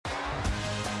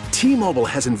T-Mobile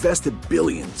has invested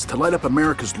billions to light up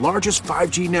America's largest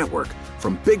 5G network,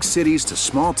 from big cities to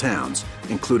small towns,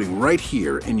 including right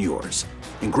here in yours.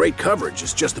 And great coverage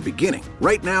is just the beginning.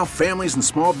 Right now, families and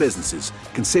small businesses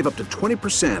can save up to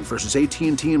 20% versus AT&T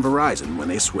and Verizon when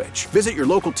they switch. Visit your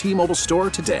local T-Mobile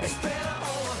store today.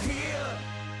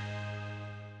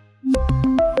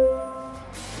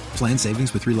 Plan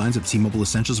savings with 3 lines of T-Mobile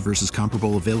Essentials versus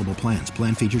comparable available plans.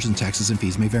 Plan features and taxes and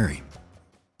fees may vary.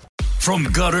 From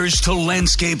gutters to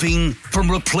landscaping,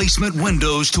 from replacement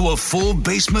windows to a full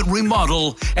basement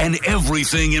remodel, and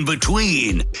everything in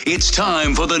between. It's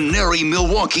time for the Neri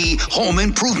Milwaukee Home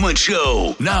Improvement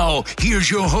Show. Now,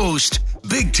 here's your host,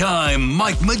 Big Time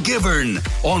Mike McGivern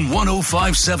on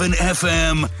 105.7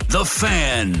 FM, The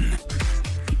Fan.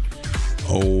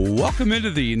 Oh, welcome into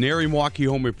the Neri Milwaukee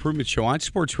Home Improvement Show on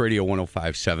Sports Radio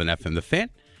 105.7 FM, The Fan.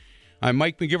 I'm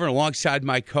Mike McGivern alongside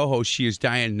my co-host. She is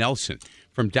Diane Nelson.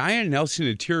 From Diane Nelson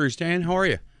Interiors. Diane, how are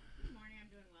you? Good morning. I'm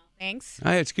doing well. Thanks.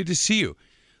 Hi, it's good to see you.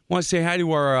 I want to say hi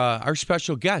to our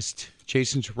special guest,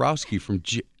 Jason Jarowski from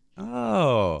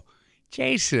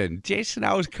Jason. Jason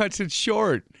always cuts it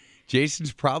short.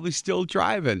 Jason's probably still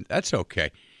driving. That's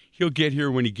okay. He'll get here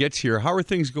when he gets here. How are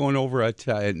things going over at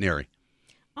Neri?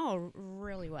 Oh,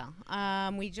 really well.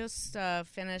 We just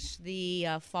finished the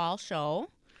fall show.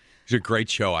 It was a great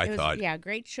show, I thought. Yeah,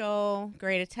 great show,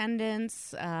 great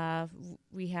attendance.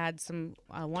 We had some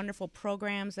wonderful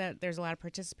programs that there's a lot of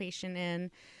participation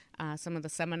in. Some of the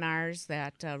seminars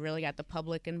that really got the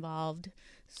public involved.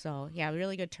 So, yeah,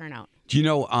 really good turnout. Do you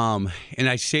know, and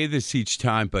I say this each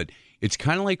time, but it's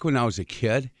kind of like when I was a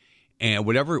kid, and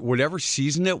whatever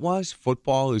season it was,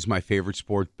 football is my favorite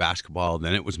sport, basketball,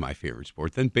 then it was my favorite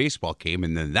sport, then baseball came,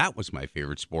 and then that was my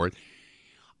favorite sport.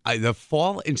 The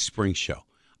fall and spring show.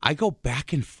 I go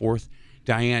back and forth,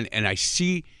 Diane, and I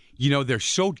see, they're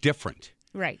so different.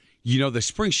 Right. The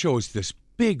spring show is this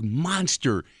big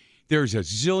monster. There's a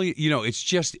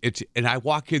zillion, and I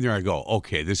walk in there and I go,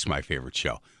 okay, this is my favorite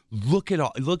show. Look at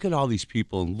all these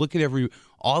people, and look at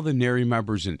all the Neri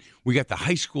members, and we got the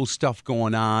high school stuff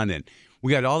going on, and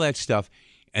we got all that stuff.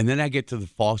 And then I get to the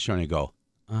fall show and I go,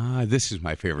 this is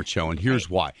my favorite show, and here's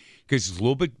why. Because it's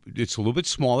a little bit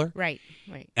smaller. Right.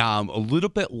 A little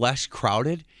bit less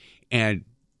crowded, and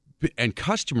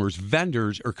customers,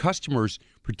 vendors, or customers,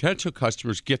 potential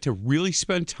customers, get to really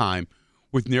spend time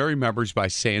with Neri members by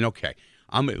saying, okay,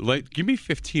 give me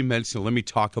 15 minutes and let me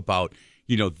talk about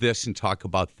this and talk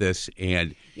about this.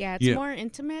 And yeah, it's more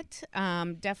intimate.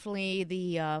 Definitely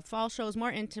the fall show is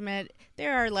more intimate.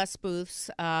 There are less booths,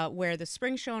 where the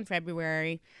spring show in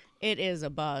February, it is a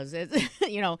buzz. It's,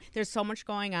 there's so much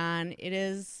going on.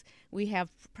 We have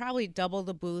probably double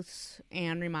the booths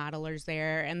and remodelers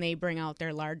there, and they bring out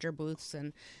their larger booths.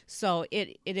 And so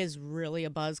it is really a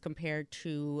buzz compared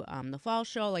to the fall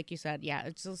show. Like you said, yeah,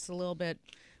 it's just a little bit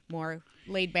more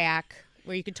laid back,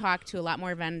 where you could talk to a lot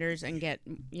more vendors and get,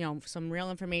 some real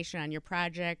information on your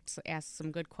projects, ask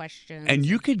some good questions. And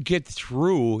you could get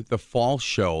through the fall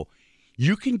show.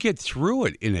 You can get through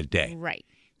it in a day. Right.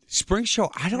 Spring show,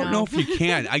 I don't know if you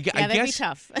can. I that'd guess be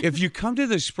tough. If you come to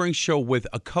the spring show with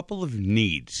a couple of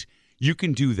needs, you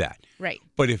can do that. Right.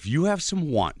 But if you have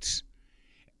some wants,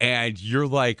 and you're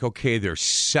like, okay, there's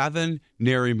 7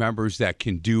 Neri members that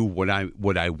can do what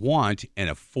I want,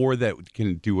 and 4 that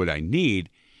can do what I need,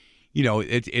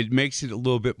 it makes it a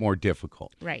little bit more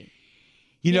difficult. Right.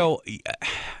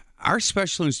 Our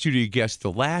special in studio guest,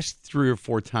 the last 3 or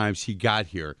 4 times he got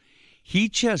here, he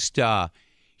just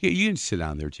you can sit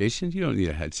down there, Jason. You don't need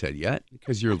a headset yet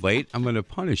because you're late. I'm going to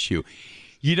punish you.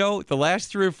 The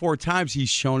last 3 or 4 times he's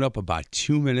shown up about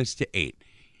 2 minutes to 8.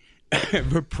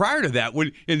 But prior to that,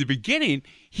 when in the beginning,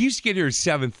 he used to get here at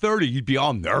 7:30. He'd be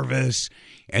all nervous.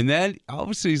 And then all of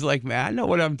a sudden he's like, man, I know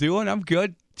what I'm doing. I'm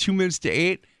good. 2 minutes to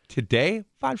 8. Today,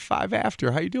 about 5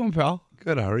 after. How you doing, pal?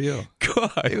 Good. How are you?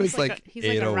 Good. It was he's like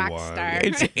a rock star.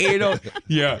 It's 8:00.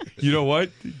 Yeah. You know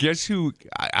what? Guess who?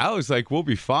 I was like, we'll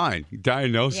be fine.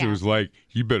 Diane Nelson was like,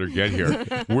 you better get here.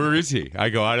 Where is he? I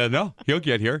go, I don't know. He'll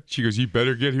get here. She goes, you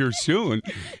better get here soon.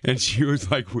 And she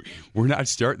was like, we're not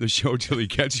starting the show till he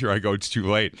gets here. I go, it's too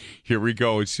late. Here we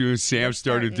go. As soon as Sam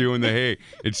started doing hey,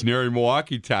 it's Neri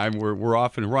Milwaukee time. We're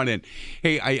off and running.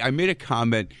 Hey, I made a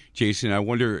comment, Jason. I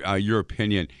wonder your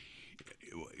opinion.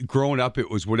 Growing up,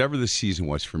 it was whatever the season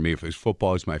was for me. If it was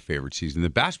football, it was my favorite season. The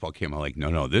basketball came, I'm like,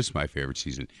 no, this is my favorite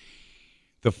season.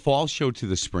 The fall show to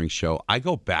the spring show, I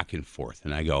go back and forth,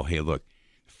 and I go, hey, look,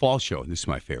 fall show, this is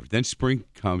my favorite. Then spring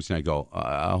comes, and I go,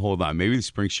 hold on, maybe the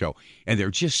spring show. And they're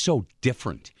just so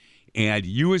different. And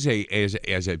you as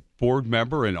a board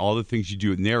member and all the things you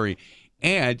do at Neri,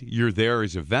 and you're there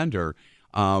as a vendor,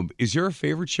 is there a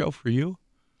favorite show for you?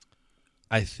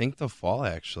 I think the fall,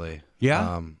 actually.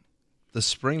 Yeah. The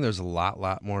spring, there's a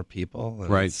lot more people. And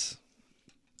Right.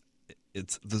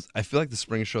 I feel like the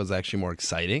spring show is actually more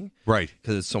exciting. Right.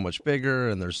 Because it's so much bigger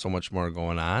and there's so much more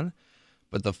going on.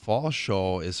 But the fall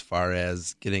show, as far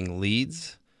as getting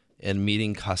leads and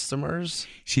meeting customers,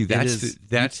 See, that's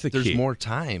the there's key. more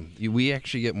time. We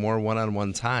actually get more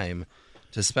one-on-one time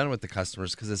to spend with the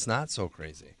customers because it's not so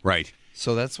crazy. Right.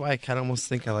 So that's why I kind of almost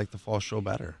think I like the fall show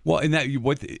better. Well, and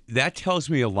that tells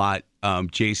me a lot,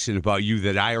 Jason, about you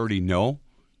that I already know,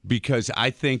 because I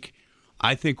think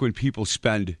when people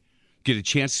get a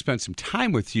chance to spend some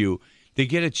time with you, they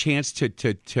get a chance to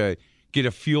get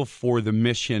a feel for the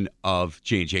mission of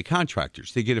J&J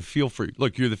Contractors. They get a feel for,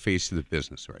 look, you're the face of the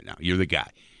business right now. You're the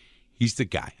guy. He's the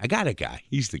guy. I got a guy.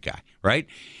 He's the guy, right?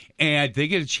 And they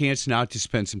get a chance now to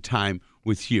spend some time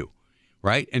with you,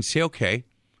 right? And say, okay,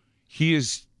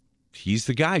 he's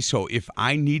the guy. So if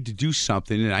I need to do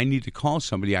something and I need to call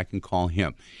somebody, I can call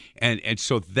him. And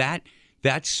so that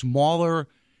smaller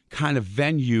kind of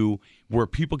venue where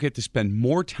people get to spend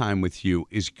more time with you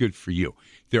is good for you.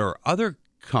 There are other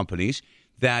companies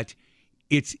that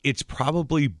it's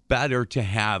probably better to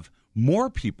have more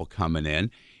people coming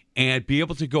in and be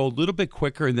able to go a little bit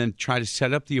quicker and then try to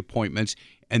set up the appointments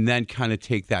and then kind of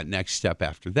take that next step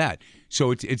after that.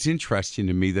 So it's interesting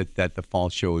to me that the fall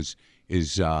show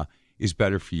is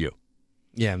better for you.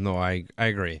 Yeah, no, I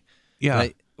agree. Yeah.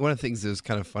 One of the things that was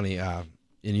kind of funny, and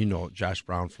you know Josh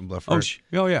Brown from Blifford.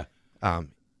 Oh yeah.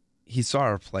 He saw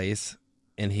our place,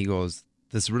 and he goes,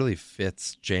 "This really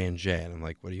fits J&J." And I'm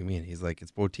like, "What do you mean?" He's like,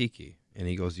 "It's boutique." And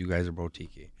he goes, "You guys are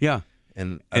boutique." Yeah.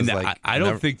 And I was like, I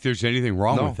don't think there's anything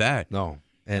wrong with that. No.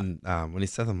 And when he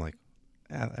said that, I'm like,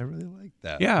 yeah, I really like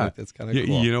that. Yeah. Like, that's kind of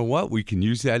cool. You know what? We can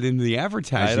use that in the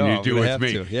advertising you do with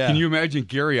me. Yeah. Can you imagine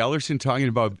Gary Ellerson talking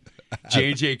about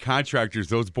J&J Contractors?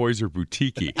 Those boys are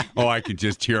boutique. Oh, I can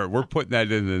just hear it. We're putting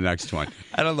that in the next one.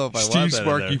 I don't know if I Steve want that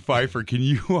Sparky in there. Pfeiffer, can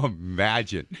you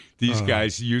imagine these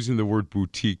guys using the word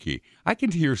boutique? I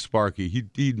can hear Sparky.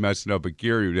 He'd mess it up, but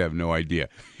Gary would have no idea.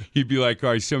 He'd be like,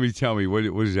 all right, somebody tell me, what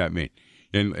does that mean?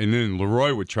 And then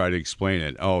Leroy would try to explain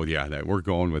it. Oh, yeah, we're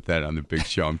going with that on the big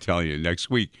show. I'm telling you, next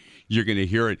week you're going to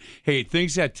hear it. Hey,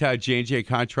 things at J&J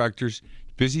Contractors,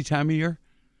 busy time of year?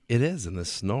 It is, and the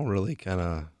snow really kind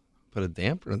of put a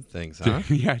damper on things, huh?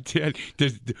 Yeah, it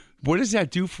did. What does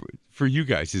that do for you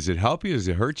guys? Does it help you? Does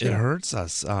it hurt you? It hurts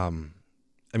us. I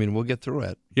mean, we'll get through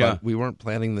it. Yeah. But we weren't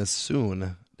planning this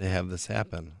soon to have this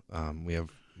happen. We have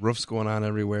roofs going on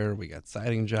everywhere. We got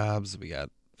siding jobs. We got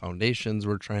foundations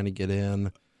we're trying to get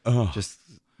in. Just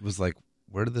was like,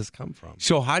 where did this come from?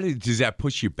 So does that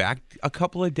push you back a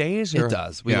couple of days? Or? It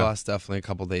does. We lost definitely a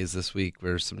couple of days this week.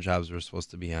 There's some jobs we were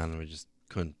supposed to be on and we just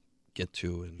couldn't get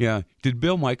to. And Yeah. Did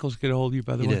Bill Michaels get a hold of you,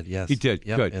 by the way? He did, yes. He did.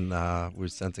 Yep. Good. And we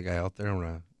sent a guy out there and we're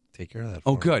going to take care of that for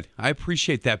Oh, him. good. I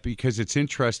appreciate that because it's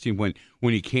interesting when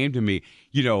he came to me.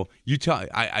 You know,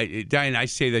 Diane, I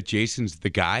say that Jason's the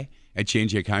guy at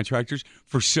J&J Contractors.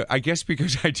 I guess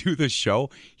because I do the show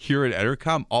here at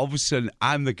Entercom, all of a sudden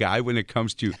I'm the guy when it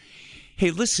comes to,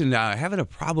 hey, listen, having a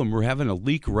problem. We're having a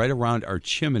leak right around our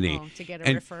chimney. Oh, to get a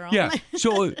referral. Yeah.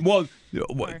 So,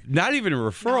 not even a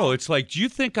referral. No. It's like, do you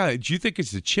think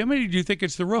it's the chimney? Do you think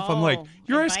it's the roof? I'm like, Oh,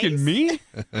 you're advice? asking me?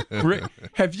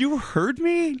 Have you heard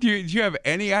me? Do you have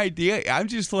any idea? I'm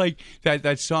just like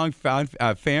that song,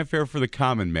 Fanfare for the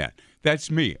Common Man.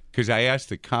 That's me, because I asked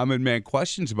the common man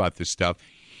questions about this stuff,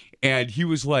 and he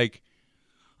was like,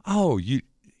 "Oh, you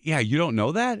don't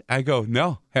know that?" I go,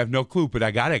 "No, have no clue, but I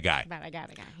got a guy. But I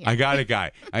got a guy. Yeah. I got a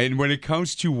guy." And when it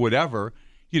comes to whatever,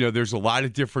 there's a lot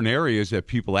of different areas that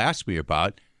people ask me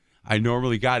about. I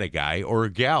normally got a guy or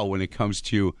a gal when it comes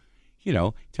to,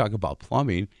 talk about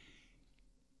plumbing.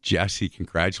 Jesse,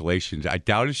 congratulations. I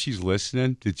doubt if she's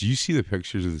listening. Did you see the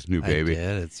pictures of this new baby? I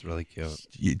did. It's really cute.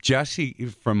 Jesse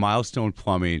from Milestone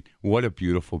Plumbing, what a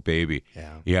beautiful baby.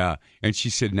 Yeah. Yeah. And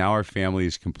she said, now our family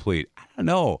is complete. I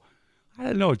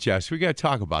don't know, Jess. We got to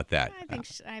talk about that.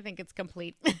 I think it's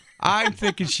complete. I'm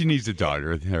thinking she needs a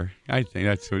daughter there. I think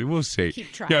that's what we'll see.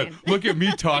 Keep trying. Yeah, look at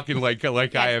me talking like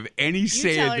I have any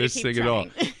say tell in her to this keep thing at all.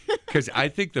 trying. Because I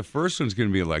think the first one's going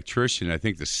to be an electrician. I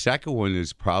think the second one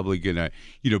is probably going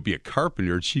to, be a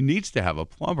carpenter. She needs to have a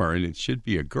plumber, and it should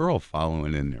be a girl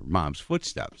following in her mom's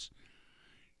footsteps.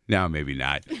 Now, maybe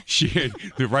not.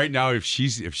 Right now, if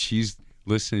she's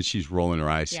listening, she's rolling her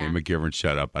eyes, saying, "McGivern,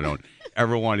 shut up. I don't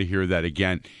ever want to hear that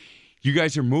again." You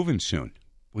guys are moving soon.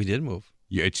 We did move.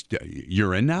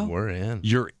 You're in now? We're in.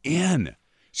 You're in.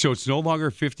 So it's no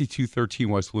longer 5213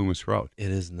 West Loomis Road.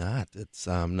 It is not. It's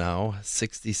now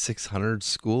 6600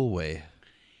 Schoolway.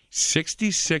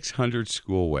 6600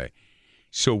 Schoolway.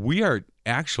 So we are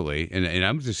actually, and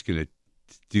I'm just going to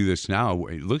do this now.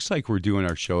 It looks like we're doing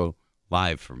our show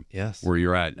live from where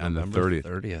you're at on November the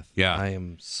 30th. 30th. Yeah. I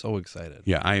am so excited.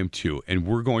 Yeah, I am too. And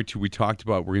we talked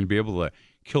about we're going to be able to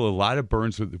kill a lot of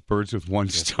birds with one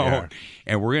stone.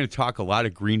 And we're going to talk a lot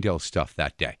of Greendale stuff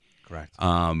that day. Correct.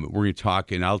 We're going to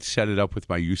talk, and I'll set it up with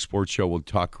my youth sports show. We'll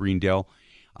talk Greendale.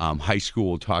 High school,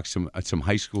 we'll talk some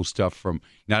high school stuff from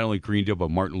not only Greendale,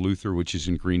 but Martin Luther, which is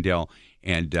in Greendale.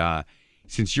 And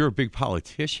since you're a big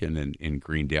politician in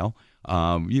Greendale,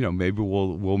 maybe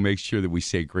we'll make sure that we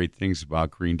say great things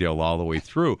about Greendale all the way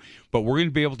through. But we're going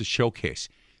to be able to showcase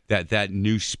that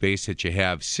new space that you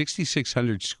have,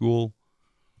 6600 School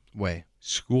Way.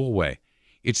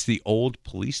 It's the old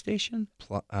police station?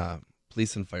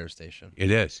 Police and fire station.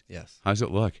 It is? Yes. How's it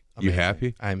look? Amazing. You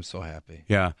happy? I'm so happy.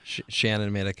 Yeah.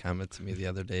 Shannon made a comment to me the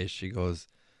other day. She goes,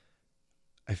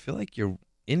 I feel like you're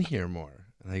in here more.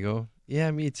 And I go,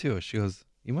 yeah, me too. She goes,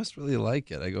 you must really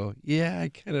like it. I go, yeah, I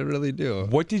kind of really do.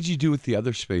 What did you do with the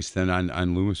other space then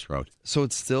on Loomis Road? So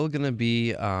it's still going to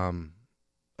be a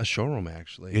showroom,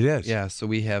 actually. It is? Yeah, so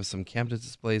we have some cabinet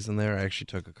displays in there. I actually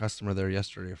took a customer there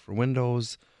yesterday for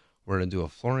windows. We're going to do a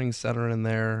flooring center in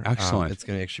there. Excellent. It's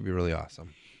going to actually be really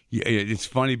awesome. Yeah, it's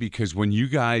funny because when you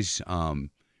guys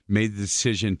made the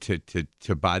decision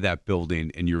to buy that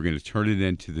building and you were going to turn it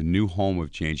into the new home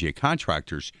of J&J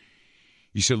Contractors,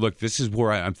 you said, look, this is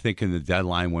where I'm thinking the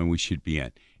deadline when we should be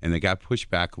in. And they got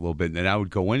pushed back a little bit. And then I would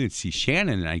go in and see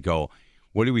Shannon, and I go,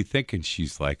 what are we thinking?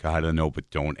 She's like, I don't know, but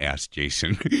don't ask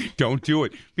Jason. Don't do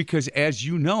it. Because as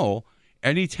you know,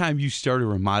 anytime you start a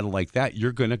remodel like that,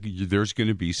 there's going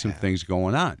to be some things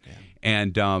going on. Yeah.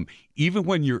 And even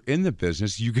when you're in the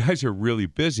business, you guys are really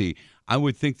busy. I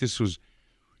would think this was,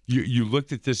 you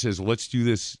looked at this as, let's do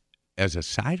this as a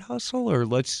side hustle, or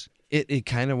let's... It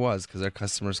kind of was, because our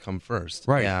customers come first.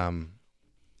 Right.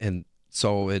 And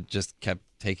so it just kept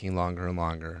taking longer and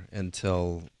longer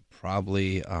until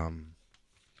probably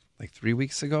like 3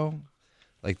 weeks ago,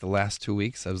 like the last 2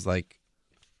 weeks, I was like,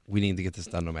 we need to get this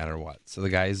done no matter what. So the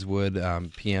guys would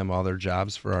PM all their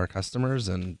jobs for our customers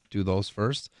and do those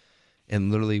first,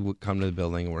 and literally would come to the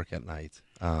building and work at night.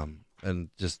 And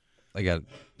just, I got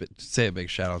to say a big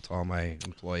shout out to all my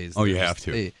employees. Oh, you have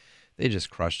to. They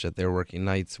just crushed it. They were working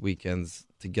nights, weekends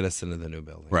to get us into the new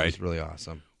building. Right. It was really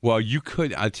awesome. Well,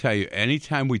 I'll tell you,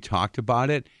 anytime we talked about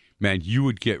it, man, you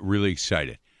would get really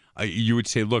excited. You would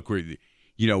say, look, we're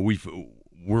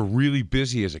really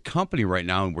busy as a company right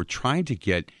now, and we're trying to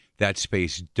get that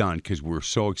space done because we're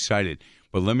so excited.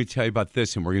 But let me tell you about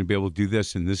this, and we're going to be able to do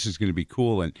this, and this is going to be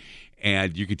cool.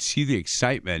 And you could see the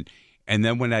excitement. And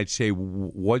then when I'd say,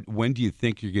 when do you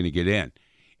think you're going to get in?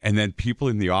 And then people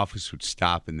in the office would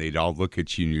stop, and they'd all look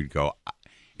at you, and you'd go,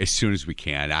 as soon as we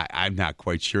can. I'm not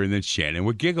quite sure. And then Shannon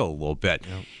would giggle a little bit.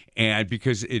 Yep. And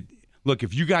because look,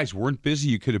 if you guys weren't busy,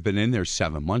 you could have been in there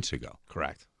 7 months ago.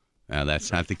 Correct. Now,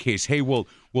 that's not the case. Hey, will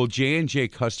J&J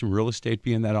Custom Real Estate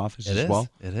be in that office as well?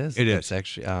 It is. It's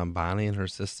actually Bonnie and her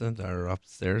assistant are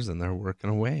upstairs, and they're working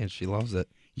away, and she loves it.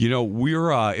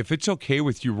 We're if it's okay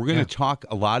with you, we're going to talk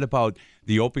a lot about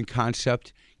the open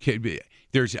concept.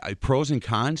 There's pros and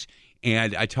cons,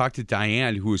 and I talked to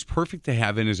Diane, who is perfect to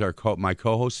have in as my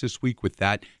co-host this week with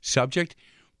that subject.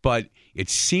 But it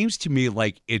seems to me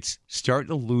like it's starting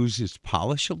to lose its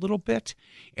polish a little bit.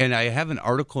 And I have an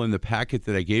article in the packet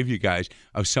that I gave you guys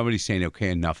of somebody saying,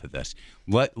 okay, enough of this.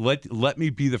 Let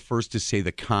me be the first to say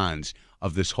the cons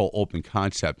of this whole open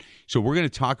concept. So we're going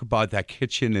to talk about that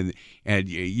kitchen. And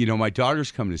my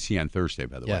daughter's coming to see you on Thursday,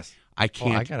 by the way. I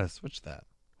can't. I got to switch that.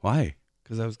 Why?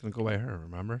 Because I was going to go by her,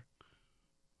 remember?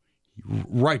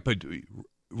 Right, but...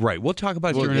 Right. We'll talk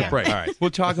about it during a break. All right. We'll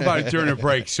talk about it during a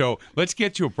break. So let's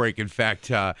get to a break. In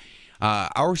fact,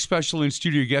 our special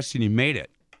in-studio guest, and he made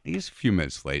it. He's a few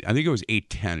minutes late. I think it was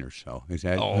 8:10 or so. Is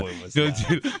that? Oh, it was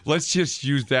that. Let's just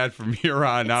use that from here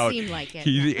on out. It seemed like it.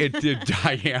 It did,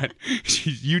 Diane.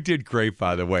 You did great,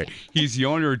 by the way. He's the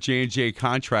owner of J&J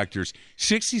Contractors,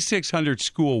 6600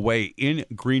 School Way in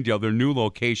Greendale, their new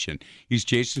location. He's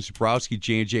Jason Zabrowski,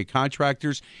 J&J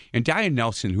Contractors, and Diane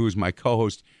Nelson, who is my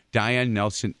co-host, Diane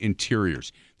Nelson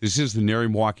Interiors. This is the Nary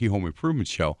Milwaukee Home Improvement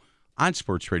Show on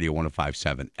Sports Radio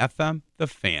 105.7 FM, The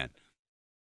Fan.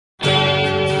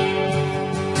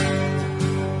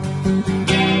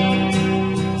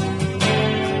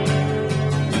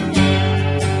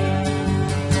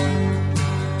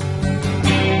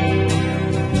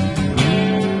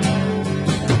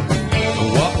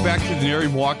 Welcome back to the Nary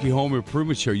Milwaukee Home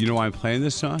Improvement Show. You know why I'm playing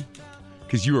this song?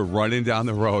 Because you were running down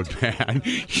the road, man.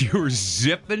 You were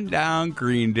zipping down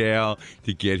Greendale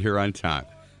to get here on time.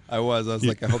 I was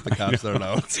like, I hope the cops aren't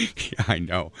out. Yeah, I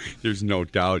know. There's no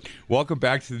doubt. Welcome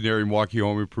back to the Nary Milwaukee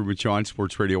Home Improvement Show on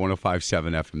Sports Radio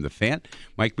 105.7 FM The Fan.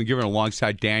 Mike McGivern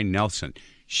alongside Diane Nelson.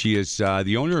 She is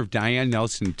the owner of Diane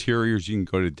Nelson Interiors. You can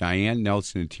go to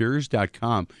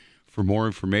DianeNelsonInteriors.com for more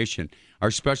information.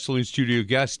 Our special in-studio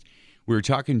guest, we were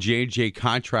talking J&J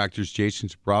Contractors. Jason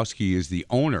Zabrowski is the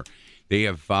owner. They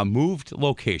have moved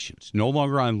locations, no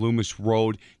longer on Loomis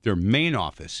Road. Their main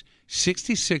office,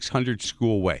 6600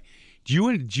 School Way. Do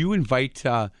you invite,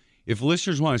 if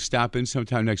listeners want to stop in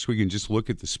sometime next week and just look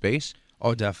at the space?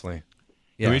 Oh, definitely.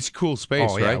 Yeah. I mean, it's a cool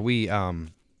space, yeah. right? We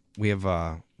have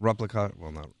a replica.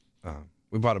 Well, not.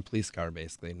 We bought a police car,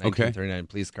 basically. 1939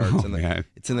 police car.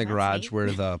 It's in the garage neat.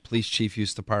 where the police chief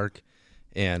used to park,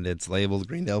 and it's labeled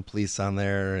Greendale Police on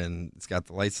there, and it's got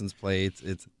the license plates.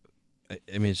 It's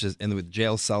just, and with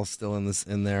jail cell still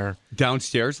in there.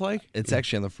 Downstairs, like? It's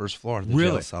actually on the first floor. The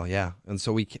Really? jail cell, yeah. And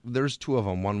so there's two of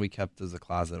them. One we kept as a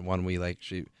closet. One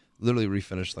she literally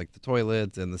refinished like the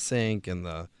toilet and the sink and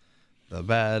the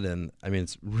bed, and I mean,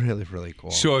 it's really, really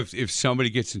cool. So if somebody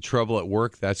gets in trouble at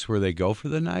work, that's where they go for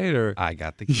the night, or I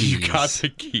got the keys. you got the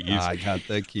keys? I got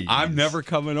the keys. I'm never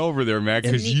coming over there, man,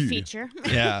 because Neat feature.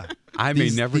 Yeah, I may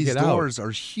never get out. These doors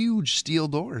are huge steel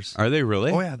doors. Are they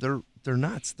really? Oh yeah, they're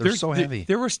nuts. They're so heavy.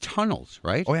 There was tunnels,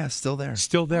 right? Oh yeah, still there.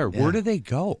 Still there. Yeah. Where do they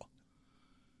go?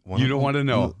 One You of don't them- want to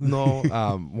know.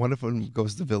 No, one of them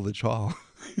goes to Village Hall.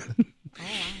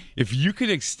 If you could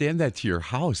extend that to your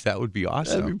house, that would be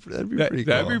awesome. That'd be pretty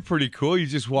That'd cool. be pretty cool. You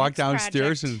just walk Next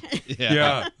downstairs project. and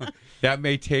Yeah. that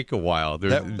may take a while.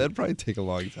 That'd probably take a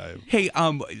long time. Hey,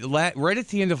 right at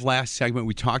the end of last segment,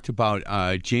 we talked about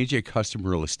J&J Custom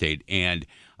Real Estate, and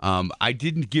I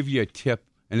didn't give you a tip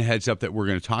and a heads up that we're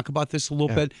going to talk about this a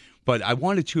little bit, but I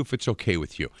wanted to, if it's okay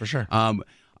with you. For sure. On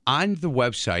the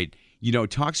website,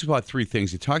 it talks about three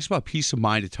things. It talks about peace of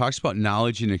mind. It talks about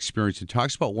knowledge and experience. It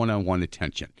talks about one-on-one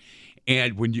attention.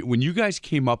 And when you guys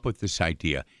came up with this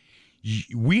idea,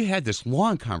 we had this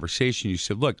long conversation. You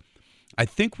said, look, I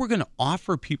think we're going to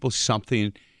offer people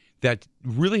something that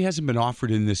really hasn't been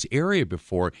offered in this area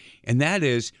before, and that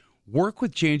is work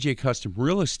with J&J Custom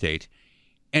Real Estate,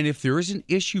 and if there is an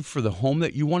issue for the home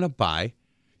that you want to buy,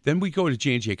 then we go to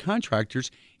J&J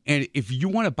Contractors, and if you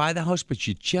want to buy the house but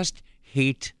you just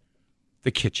hate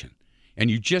the kitchen, and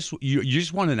you just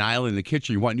want an aisle in the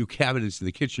kitchen, you want new cabinets in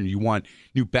the kitchen, you want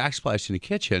new backsplash in the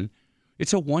kitchen,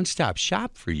 it's a one-stop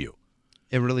shop for you.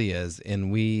 It really is,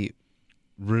 and we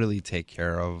really take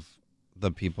care of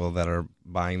the people that are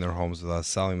buying their homes with us,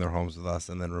 selling their homes with us,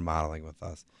 and then remodeling with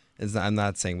us. I'm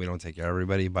not saying we don't take care of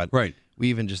everybody, but Right. we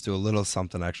even just do a little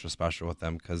something extra special with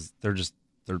them because they're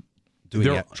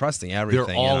trusting everything.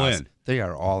 They're all us. in. They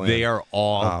are all in. They are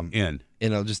all in.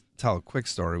 And I'll just tell a quick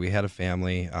story. We had a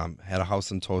family, had a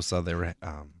house in Tosa. They were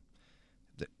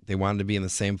they wanted to be in the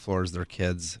same floor as their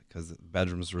kids because the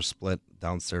bedrooms were split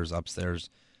downstairs, upstairs.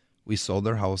 We sold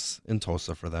their house in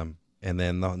Tosa for them, and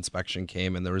then the inspection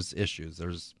came, and there was issues.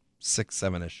 There's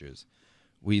 6-7 issues.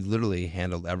 We literally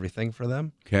handled everything for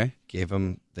them. Okay. Gave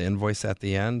them the invoice at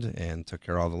the end and took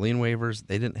care of all the lien waivers.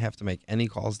 They didn't have to make any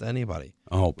calls to anybody.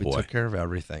 Oh, We boy. took care of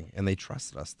everything, and they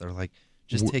trusted us. They're like,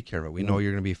 just take care of it. We know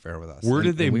you're going to be fair with us. Where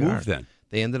did they and we move are. then?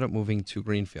 They ended up moving to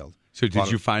Greenfield. So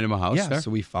did you find them a house Yeah, there?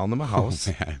 so we found them a house.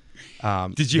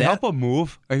 Man. Did you help them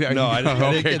move? No, I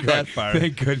didn't get good. that far.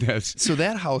 Thank goodness. So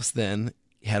that house then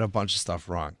had a bunch of stuff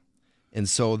wrong. And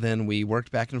so then we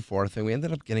worked back and forth, and we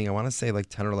ended up getting, I want to say, like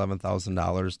 $10,000 or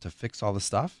 $11,000 to fix all the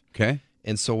stuff. Okay.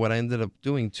 And so what I ended up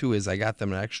doing, too, is I got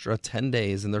them an extra 10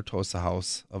 days in their Tosa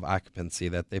house of occupancy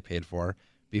that they paid for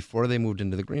before they moved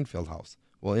into the Greenfield house.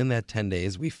 Well, in that 10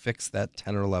 days, we fixed that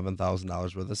 $10,000 or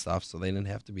 $11,000 worth of stuff so they didn't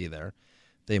have to be there.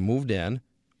 They moved in.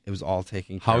 It was all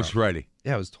taken care House of. ready.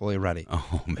 Yeah, it was totally ready.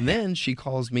 Oh, man. And then she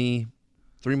calls me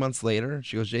 3 months later.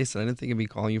 She goes, Jason, I didn't think I'd be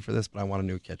calling you for this, but I want a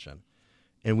new kitchen.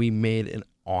 And we made an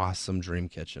awesome dream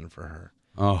kitchen for her.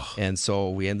 Oh. And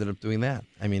so we ended up doing that.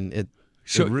 I mean, it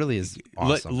So really is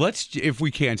awesome. Let's, if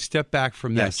we can, step back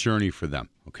from that Yes. journey for them,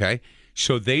 okay?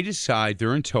 So they decide,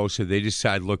 they're in Tosa, they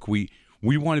decide, look, we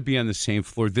want to be on the same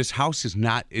floor. This house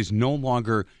is no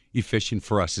longer efficient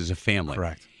for us as a family.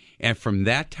 Correct. And from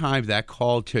that time, that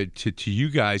call to you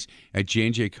guys at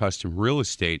J&J Custom Real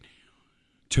Estate,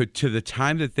 to the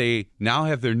time that they now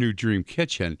have their new dream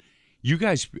kitchen, you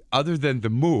guys, other than the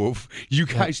move, you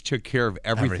guys took care of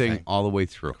everything all the way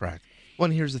through. Correct. Well,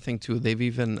 and here's the thing, too. They've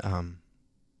even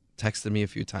texted me a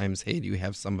few times, hey, do you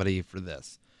have somebody for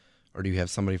this? Or do you have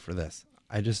somebody for this?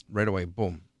 I just, right away,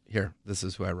 boom, here, this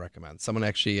is who I recommend. Someone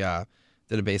actually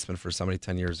did a basement for somebody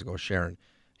 10 years ago, Sharon.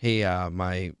 Hey,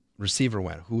 my receiver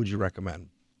went. Who would you recommend?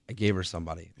 I gave her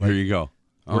somebody. Here you go.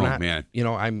 Oh, We're not, man. You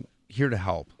know, I'm here to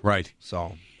help. Right.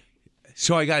 So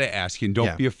I got to ask you, and don't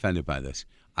Yeah. be offended by this.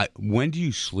 When do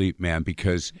you sleep, man?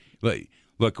 Because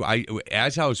look,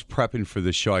 as I was prepping for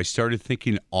the show, I started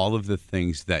thinking all of the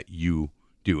things that you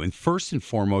do, and first and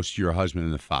foremost, you're a husband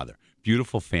and a father.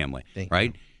 Beautiful family, Thank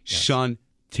right? you. Yes. Son,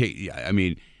 I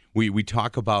mean, we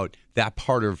talk about that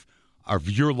part of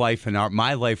your life and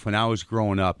my life when I was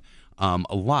growing up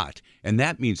a lot, and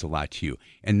that means a lot to you.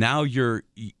 And now you're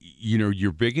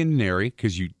big in Nary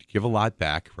because you give a lot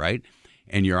back, right?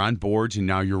 And you're on boards, and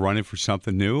now you're running for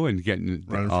something new and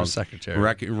running for secretary.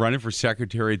 Running for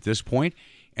secretary at this point.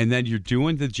 And then you're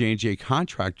doing the J&J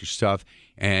contractor stuff,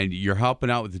 and you're helping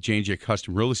out with the J&J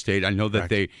Custom Real Estate. I know that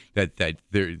that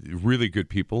they're really good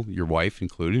people, your wife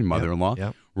included, mother-in-law,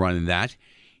 Yep. running that.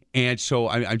 And so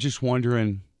I'm just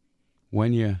wondering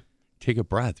when you take a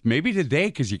breath. Maybe today,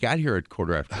 because you got here at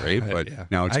 8:15, but Yeah.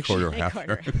 now it's Actually- quarter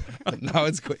after. Now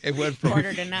it went from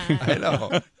 8:45. I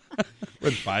know.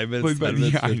 With 5 minutes, 10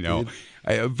 minutes, I know.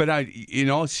 15. But in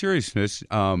all seriousness,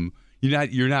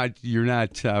 you're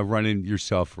not running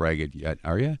yourself ragged yet,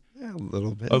 are you? Yeah, a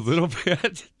little bit. A little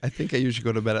bit. I think I usually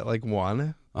go to bed at like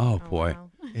 1. Oh boy. Wow.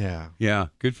 Yeah. Yeah.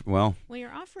 Good. Well,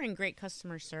 You're offering great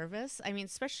customer service. I mean,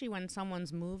 especially when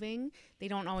someone's moving, they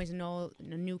don't always know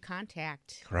a new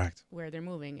contact Correct. where they're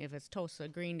moving. If it's Tulsa,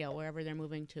 Greendale, wherever they're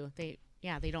moving to, they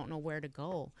don't know where to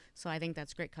go. So I think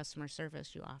that's great customer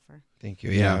service you offer. Thank you.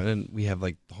 Yeah, and we have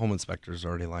like the home inspectors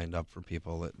already lined up for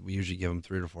people that we usually give them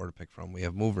 3 to 4 to pick from. We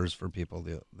have movers for people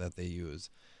that they use,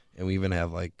 and we even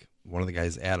have like one of the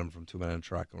guys, Adam from 2 Men in a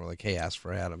Truck, and we're like, hey, ask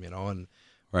for Adam, and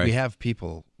right. we have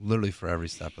people literally for every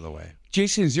step of the way.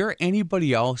 Jason, is there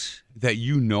anybody else that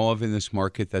you know of in this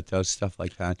market that does stuff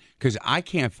like that? Because I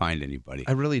can't find anybody.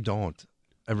 I really don't.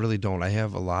 I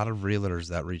have a lot of realtors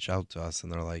that reach out to us,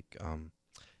 and they're like,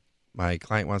 my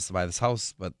client wants to buy this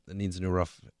house, but it needs a new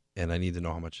roof, and I need to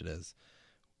know how much it is.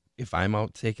 If I'm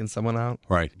out taking someone out,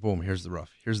 Right. boom, here's the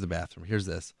roof, here's the bathroom, here's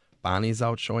this. Bonnie's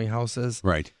out showing houses.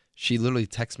 Right. She literally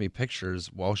texts me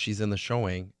pictures while she's in the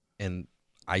showing, and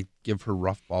I give her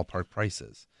rough ballpark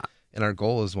prices. And our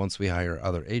goal is once we hire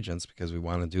other agents, because we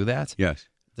want to do that, Yes.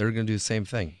 they're going to do the same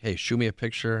thing. Hey, shoot me a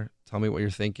picture. Tell me what you're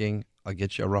thinking. I'll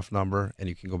get you a rough number, and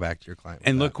you can go back to your client with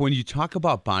And that. look, when you talk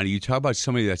about Bonnie, you talk about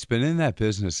somebody that's been in that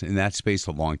business, in that space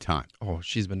a long time. Oh,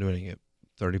 she's been doing it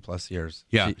 30 plus years.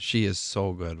 Yeah. She is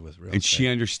so good with real And estate. she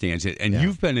understands it. And Yeah.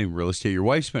 you've been in real estate. Your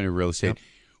wife's been in real estate,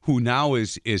 who now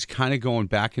is kind of going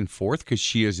back and forth because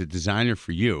she is a designer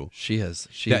for you. She is.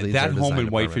 She That leads our home design in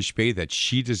department. Whitefish Bay that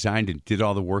she designed and did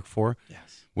all the work for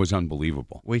Yes. was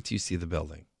unbelievable. Wait till you see the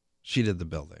building. She did the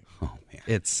building. Oh, man.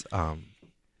 It's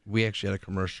we actually had a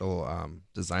commercial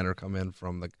designer come in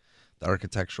from the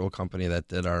architectural company that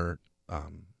did our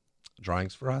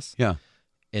drawings for us. Yeah.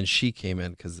 And she came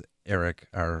in because Eric,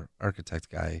 our architect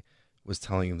guy, was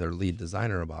telling their lead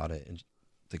designer about it, and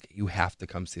like, you have to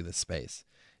come see this space.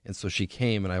 And so she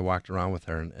came, and I walked around with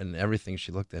her, and everything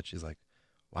she looked at, she's like,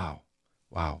 wow.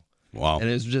 Wow. And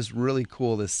it was just really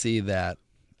cool to see that,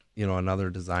 another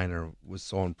designer was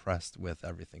so impressed with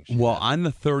everything she Well, did. on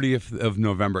the 30th of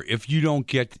November, if you don't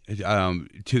get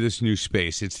to this new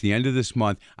space, it's the end of this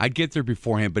month. I'd get there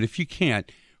beforehand, but if you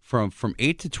can't, from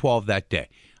 8 to 12 that day,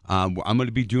 I'm going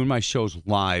to be doing my shows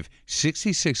live,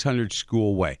 6600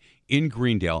 School Way in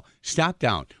Greendale. Stop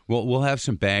down. We'll have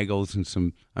some bagels and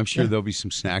some. I'm sure there'll be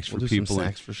some snacks We'll for do some people.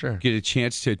 snacks for sure. Get a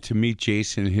chance to meet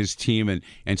Jason and his team,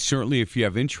 and certainly if you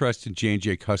have interest in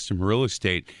J&J Custom Real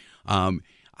Estate,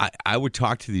 I would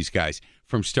talk to these guys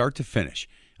from start to finish.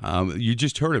 You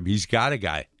just heard him. He's got a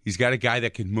guy. He's got a guy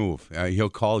that can move. He'll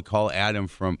call Adam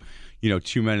from,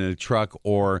 2 Men in a Truck.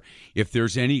 Or if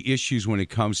there's any issues when it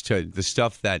comes to the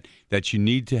stuff that you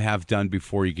need to have done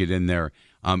before you get in there,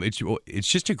 it's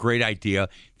just a great idea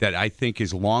that I think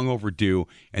is long overdue.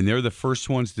 And they're the first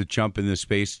ones to jump in this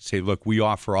space and say, look, we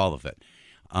offer all of it.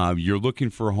 You're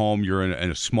looking for a home. You're in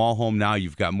a small home now.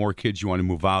 You've got more kids. You want to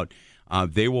move out.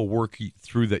 They will work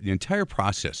through the entire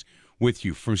process with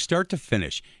you from start to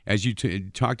finish. As you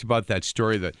talked about that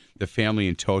story, the family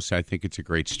in Tulsa, I think it's a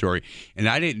great story. And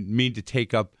I didn't mean to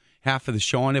take up half of the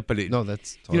show on it, but No,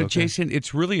 that's totally okay. Jason,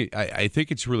 it's really, I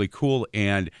think it's really cool.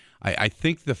 And I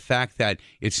think the fact that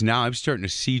it's now, I'm starting to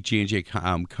see J&J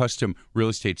Custom Real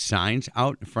Estate signs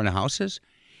out in front of houses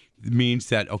means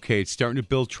that, okay, it's starting to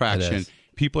build traction.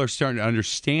 People are starting to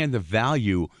understand the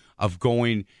value of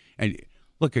going. And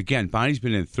look, again, Bonnie's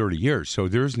been in 30 years, so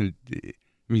there isn't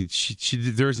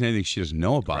anything she doesn't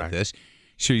know about Correct. this.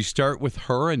 So you start with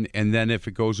her, and then if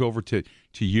it goes over to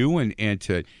you and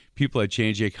to people at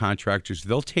J&J Contractors,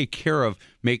 they'll take care of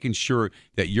making sure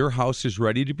that your house is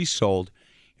ready to be sold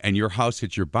and your house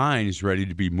that you're buying is ready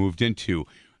to be moved into.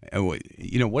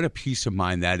 what a peace of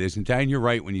mind that is. And Diane, you're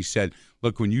right when you said,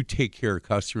 look, when you take care of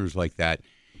customers like that,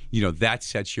 that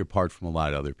sets you apart from a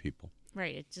lot of other people.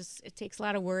 Right. It takes a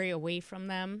lot of worry away from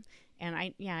them. And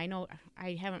I know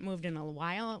I haven't moved in a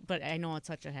while, but I know it's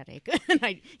such a headache.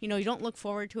 And you don't look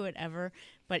forward to it ever.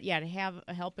 But yeah, to have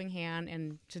a helping hand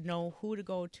and to know who to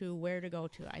go to, where to go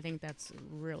to, I think that's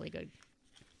really good.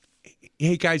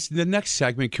 Hey guys, in the next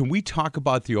segment, can we talk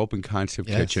about the Open Concept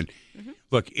Kitchen? Mm-hmm.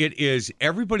 Look, it is,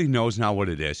 everybody knows now what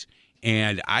it is.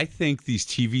 And I think these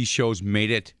TV shows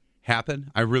made it happen.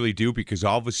 I really do, because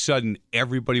all of a sudden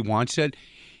everybody wants it.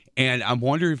 And I'm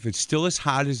wondering if it's still as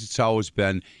hot as it's always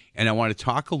been. And I want to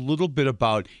talk a little bit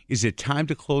about, is it time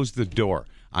to close the door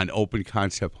on Open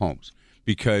Concept Homes?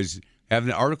 Because I have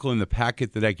an article in the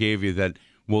packet that I gave you that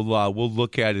we'll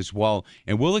look at as well.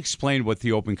 And we'll explain what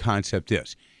the Open Concept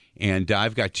is. And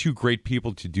I've got two great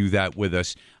people to do that with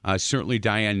us. Certainly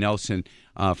Diane Nelson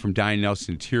from Diane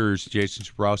Nelson Interiors, Jason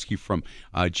Zabrowski from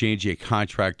J&J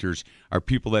Contractors are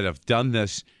people that have done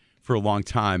this for a long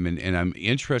time. And I'm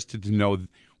interested to know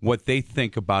what they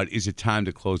think about, is it time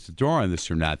to close the door on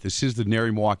this or not? This is the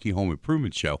Nary Milwaukee Home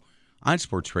Improvement Show on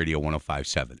Sports Radio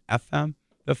 105.7 FM,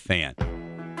 The Fan.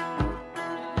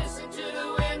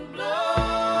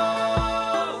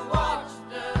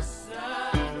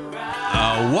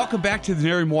 Welcome back to the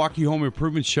Nary Milwaukee Home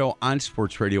Improvement Show on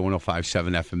Sports Radio 105.7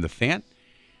 FM, The Fan.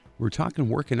 We're talking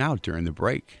working out during the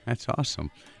break. That's awesome.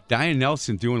 Diane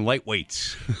Nelson doing light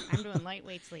weights. I'm doing light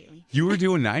weights lately. You were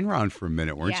doing 9-round for a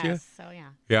minute, weren't you? Yes, so yeah.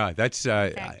 Yeah, that's...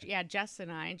 In fact, Jess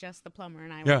the plumber,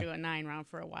 and I were doing 9-round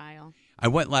for a while. I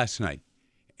went last night,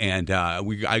 and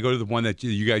I go to the one that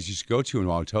you guys used to go to in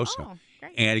Wauwatosa. Oh,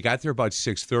 great. And I got there about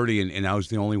 6:30, and I was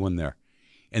the only one there.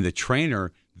 And the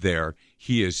trainer there,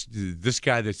 this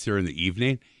guy that's there in the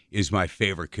evening is my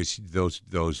favorite, because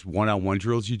those one-on-one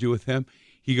drills you do with him,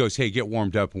 he goes, hey, get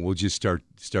warmed up, and we'll just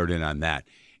start in on that.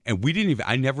 And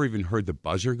I never even heard the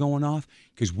buzzer going off,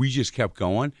 because we just kept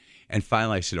going. And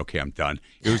finally I said, okay, I'm done.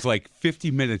 It was like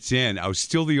 50 minutes in. I was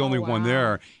still the only one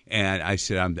there. And I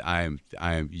said,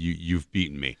 you've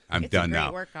beaten me. I'm done now. It's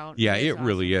a great workout. Yeah, it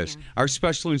really is. Yeah. Our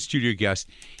special in-studio guest,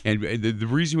 and the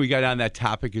reason we got on that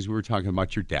topic is we were talking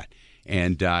about your dad.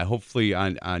 And hopefully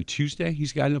on Tuesday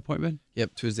he's got an appointment.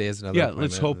 Yep, Tuesday is another appointment. Yeah,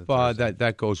 let's hope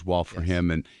that goes well for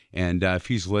him. And if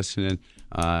he's listening,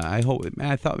 I hope. Man,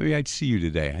 I thought maybe I'd see you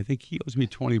today. I think he owes me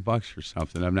 $20 or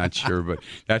something. I'm not sure, but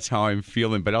that's how I'm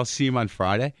feeling. But I'll see him on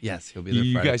Friday. Yes, he'll be there.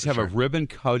 You Friday guys have a ribbon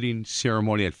cutting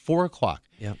ceremony at 4:00.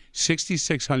 Yep.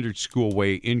 6600 School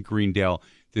Way in Greendale.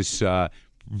 This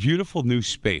beautiful new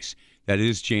space that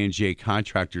is J&J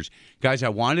Contractors. Guys, I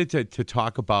wanted to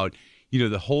talk about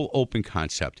the whole open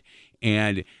concept.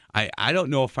 And I don't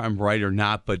know if I'm right or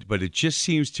not, but it just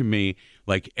seems to me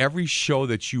like every show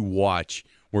that you watch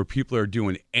where people are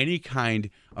doing any kind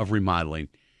of remodeling,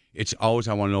 it's always,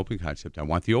 I want an open concept. I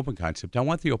want the open concept. I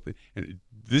want the open. And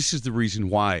this is the reason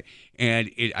why.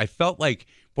 And I felt like,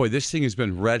 boy, this thing has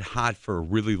been red hot for a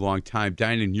really long time.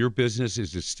 Diane, in your business,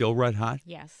 is it still red hot?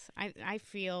 Yes. I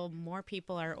feel more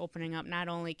people are opening up not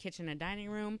only kitchen and dining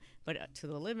room, but to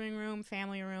the living room,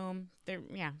 family room. They're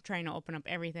trying to open up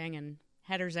everything, and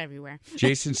headers everywhere.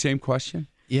 Jason, same question?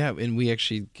 Yeah, and we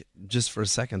actually, just for a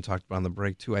second, talked about on the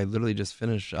break, too. I literally just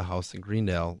finished a house in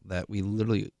Greendale that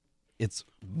it's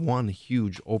one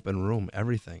huge open room,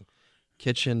 everything.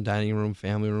 Kitchen, dining room,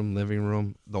 family room, living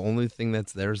room. The only thing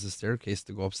that's there is the staircase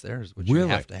to go upstairs, which you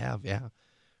have to have, yeah.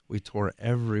 We tore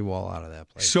every wall out of that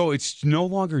place. So it's no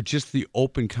longer just the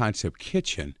open concept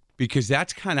kitchen, because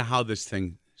that's kind of how this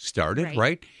thing started,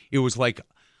 right? It was like,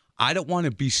 I don't want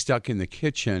to be stuck in the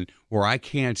kitchen where I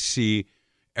can't see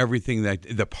everything that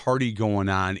the party going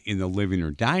on in the living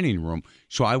or dining room.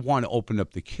 So I want to open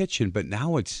up the kitchen, but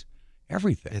now it's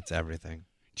everything. It's everything.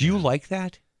 Do you like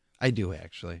that? I do,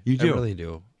 actually. You do? I really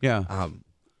do. Yeah.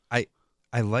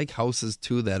 I like houses,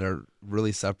 too, that are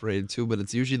really separated, too, but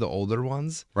it's usually the older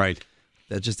ones. Right.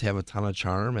 That just have a ton of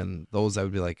charm, and those I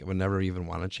would be like, I would never even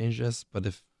want to change this. But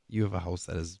if you have a house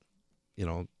that is,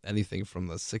 anything from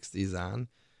the 60s on,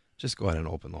 just go ahead and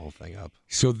open the whole thing up.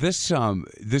 So this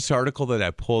article that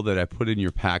I pulled, that I put in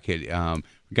your packet, a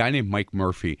guy named Mike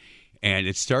Murphy, and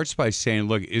it starts by saying,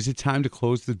 look, is it time to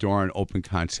close the door on open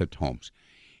concept homes?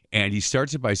 And he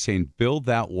starts it by saying, build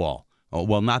that wall. Oh,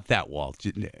 well, not that wall,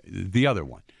 the other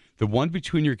one. The one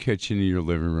between your kitchen and your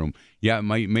living room. Yeah, it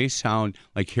may sound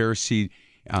like heresy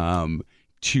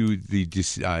to the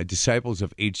disciples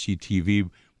of HGTV,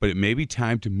 but it may be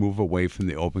time to move away from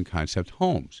the open concept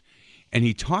homes. And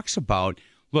he talks about,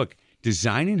 look,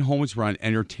 designing homes around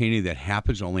entertaining that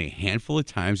happens only a handful of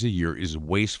times a year is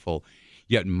wasteful,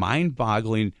 yet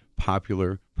mind-boggling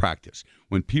popular practice.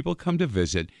 When people come to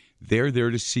visit, they're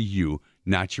there to see you,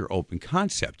 not your open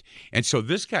concept. And so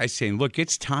this guy's saying, look,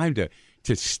 it's time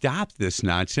to stop this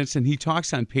nonsense. And he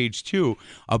talks on page 2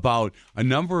 about a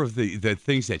number of the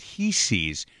things that he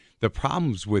sees, the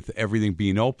problems with everything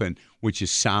being open, which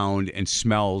is sound and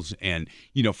smells. And,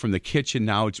 from the kitchen,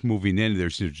 now it's moving in.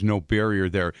 There's no barrier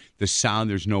there. The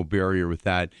sound, there's no barrier with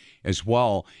that as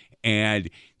well. And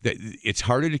it's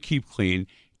harder to keep clean.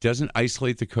 Doesn't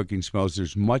isolate the cooking smells.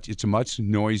 It's a much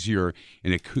noisier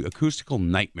and acoustical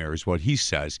nightmare is what he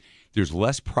says. There's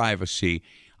less privacy.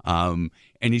 And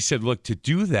he said, look, to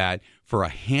do that for a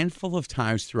handful of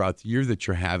times throughout the year that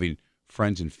you're having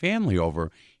friends and family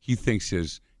over, he thinks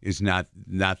is not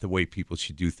the way people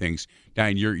should do things.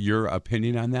 Diane, your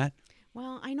opinion on that?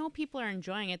 Well, I know people are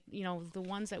enjoying it. The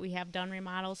ones that we have done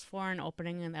remodels for and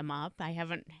opening them up, I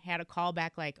haven't had a call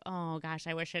back like, oh, gosh,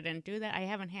 I wish I didn't do that. I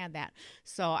haven't had that.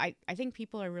 So I think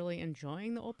people are really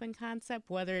enjoying the open concept,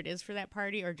 whether it is for that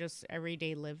party or just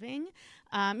everyday living.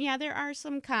 Yeah, there are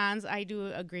some cons. I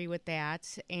do agree with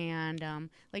that. And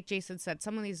like Jason said,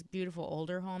 some of these beautiful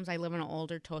older homes, I live in an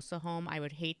older Tosa home. I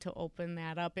would hate to open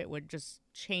that up. It would just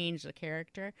change the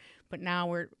character. But now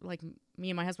we're like, me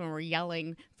and my husband were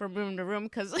yelling from room to room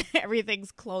because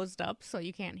everything's closed up, so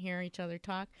you can't hear each other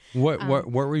talk. What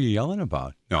were you yelling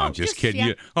about? No, I'm just kidding.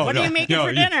 Yeah. Oh, what are you making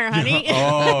for dinner, honey?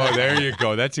 Oh, there you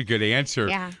go. That's a good answer.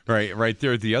 Yeah. Right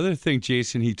there. The other thing,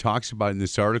 Jason, he talks about in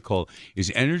this article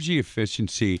is energy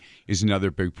efficiency is another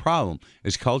big problem.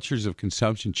 As cultures of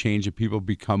consumption change and people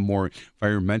become more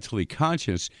environmentally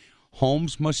conscious,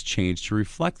 homes must change to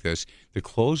reflect this. The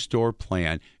closed-door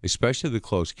plan, especially the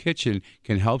closed kitchen,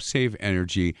 can help save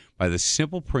energy by the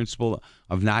simple principle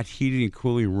of not heating and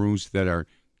cooling rooms that are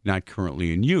not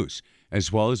currently in use,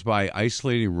 as well as by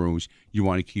isolating rooms you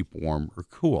want to keep warm or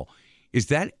cool. Is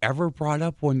that ever brought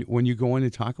up when you go in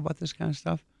and talk about this kind of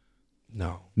stuff?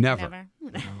 No. Never.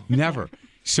 Never.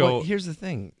 So well, here's the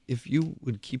thing. If you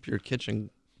would keep your kitchen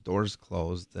doors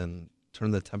closed and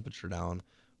turn the temperature down,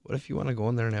 what if you want to go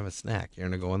in there and have a snack? You're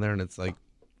going to go in there and it's like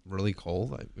really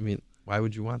cold. I mean, why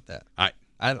would you want that?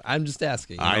 I'm just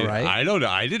asking. Right? I don't know.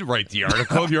 I didn't write the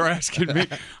article. You're asking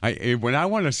me. When I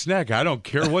want a snack, I don't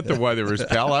care what the weather is,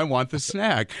 pal. I want the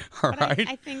snack. All right.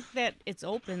 I think that it's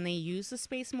open. They use the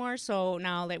space more. So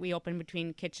now that we open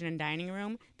between kitchen and dining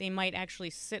room, they might actually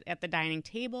sit at the dining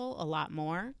table a lot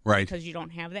more. Right. Because you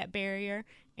don't have that barrier.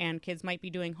 And kids might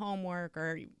be doing homework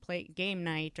or play game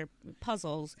night or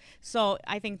puzzles. So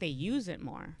I think they use it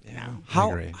more now.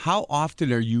 How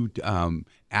often are you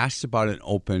asked about an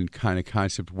open kind of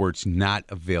concept where it's not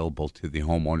available to the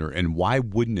homeowner, and why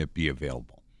wouldn't it be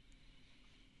available?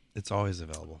 It's always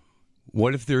available.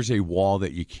 What if there's a wall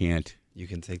that you can't? You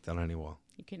can take down any wall.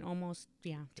 You can almost,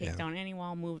 take down any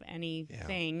wall, move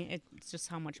anything. Yeah. It's just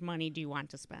how much money do you want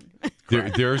to spend?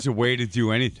 There's a way to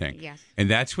do anything. Yes. And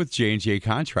that's with J&J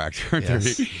Contractor.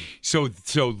 Yes. So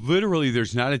literally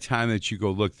there's not a time that you go,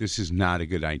 look, this is not a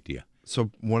good idea. So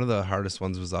one of the hardest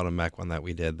ones was out of Mequon that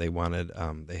we did. They wanted,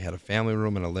 they had a family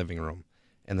room and a living room.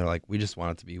 And they're like, we just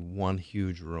want it to be one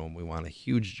huge room. We want a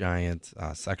huge, giant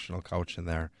sectional couch in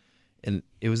there. And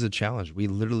it was a challenge. We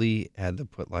literally had to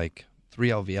put like 3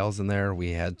 LVLs in there.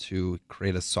 We had to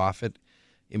create a soffit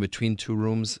in between 2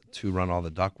 rooms to run all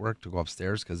the ductwork to go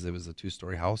upstairs because it was a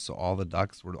 2-story house. So all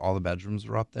the bedrooms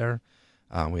were up there.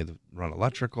 We had to run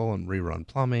electrical and rerun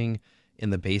plumbing. In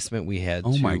the basement, we had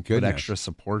to put extra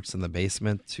supports in the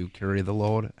basement to carry the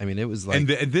load. I mean, it was like...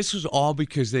 And this was all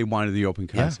because they wanted the open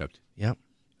concept. Yeah.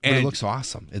 And it looks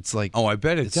awesome. It's like... Oh, I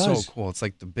bet it does. It's so cool. It's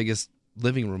like the biggest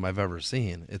living room I've ever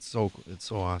seen. It's so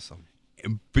awesome.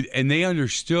 And they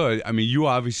understood. I mean, you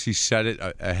obviously said it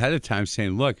ahead of time,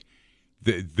 saying, "Look,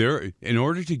 in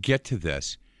order to get to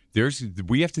this,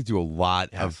 we have to do a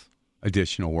lot of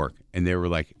additional work." And they were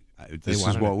like, "This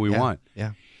is what we want."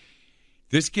 Yeah.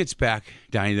 This gets back,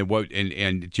 Diane,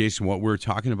 and Jason, what we were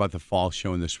talking about the fall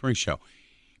show and the spring show.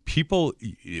 People,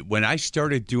 when I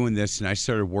started doing this and I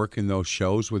started working those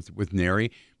shows with NARI,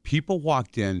 people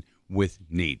walked in with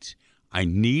needs. I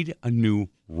need a new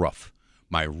roof.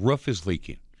 My roof is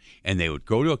leaking. And they would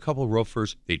go to a couple of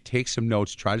roofers, they'd take some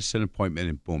notes, try to set an appointment,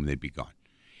 and boom, they'd be gone.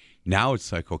 Now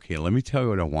it's like, okay, let me tell you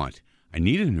what I want. I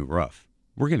need a new roof.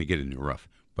 We're going to get a new roof.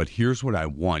 But here's what I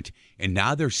want. And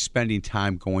now they're spending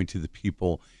time going to the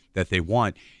people that they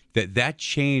want. That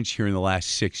change here in the last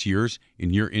 6 years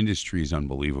in your industry is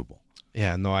unbelievable.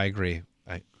 Yeah, no, I agree.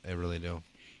 I really do.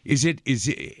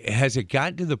 Has it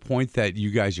gotten to the point that you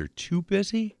guys are too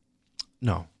busy?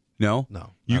 No. No?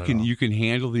 No. You can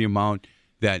handle the amount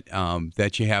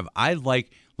that you have.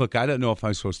 Look, I don't know if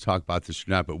I'm supposed to talk about this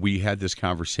or not, but we had this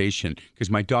conversation because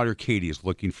my daughter Katie is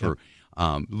looking for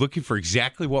looking for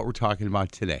exactly what we're talking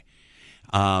about today.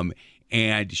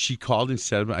 And she called and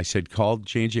said, I said, call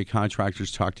J&J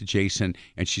Contractors, talk to Jason,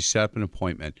 and she set up an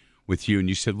appointment with you. And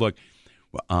you said, look,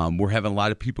 we're having a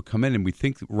lot of people come in, and we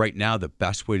think right now the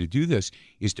best way to do this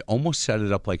is to almost set it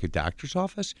up like a doctor's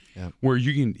office, where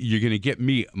you're going to get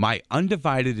me my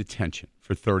undivided attention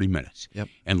for 30 minutes. Yep.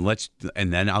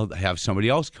 And then I'll have somebody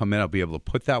else come in. I'll be able to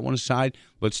put that one aside.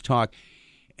 Let's talk.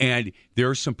 And there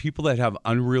are some people that have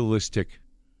unrealistic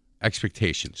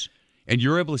expectations. And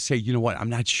you're able to say, you know what, I'm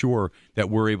not sure that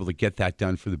we're able to get that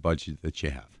done for the budget that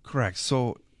you have. Correct.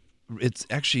 So it's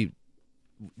actually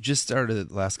just started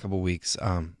the last couple of weeks,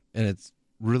 and it's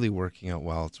really working out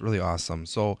well. It's really awesome.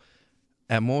 So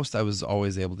at most, I was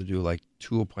always able to do like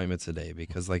 2 appointments a day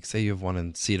because, like, say you have one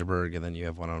in Cedarburg and then you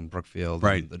have one on Brookfield.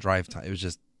 Right. And the drive time, it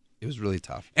was really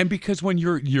tough. And because when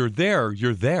you're there,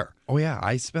 you're there. Oh, yeah.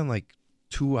 I spend like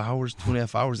 2 hours,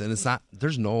 2.5 hours, and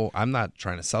I'm not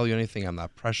trying to sell you anything. I'm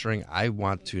not pressuring. I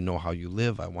want to know how you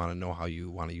live. I want to know how you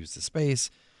want to use the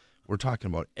space. We're talking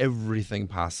about everything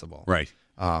possible. Right.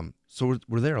 So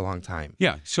we're there a long time.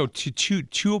 Yeah. So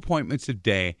two appointments a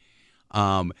day.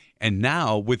 And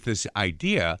now with this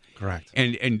idea. Correct.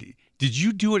 And did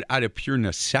you do it out of pure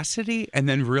necessity and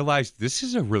then realize this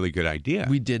is a really good idea?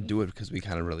 We did do it because we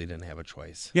kind of really didn't have a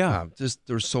choice. Yeah.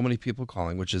 There were so many people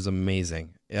calling, which is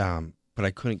amazing. But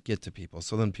I couldn't get to people.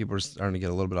 So then people were starting to get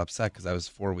a little bit upset because I was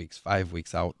 4 weeks, 5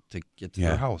 weeks out to get to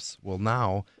their house. Well,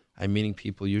 now I'm meeting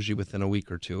people usually within a week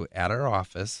or two at our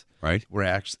office. Right.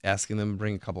 We're asking them to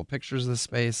bring a couple pictures of the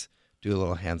space, do a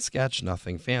little hand sketch,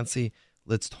 nothing fancy.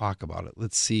 Let's talk about it.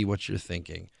 Let's see what you're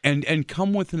thinking. And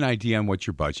come with an idea on what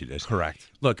your budget is. Correct.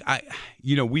 Look,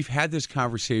 we've had this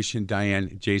conversation,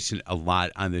 Diane, Jason, a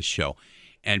lot on this show.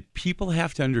 And people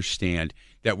have to understand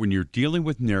that when you're dealing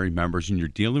with NARI members and you're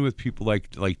dealing with people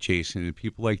like Jason and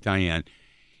people like Diane,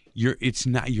 you're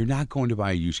not going to buy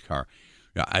a used car.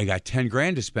 I got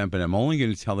 $10,000 to spend, but I'm only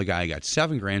going to tell the guy I got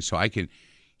 $7,000 so I can.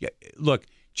 Yeah, look,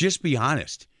 just be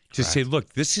honest. To say,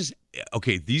 look, this is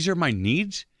okay. These are my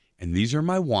needs and these are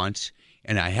my wants,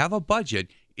 and I have a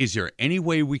budget. Is there any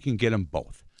way we can get them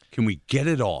both? Can we get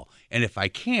it all? And if I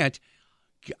can't,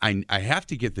 I have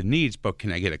to get the needs, but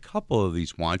can I get a couple of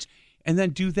these wants? And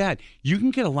then do that. You can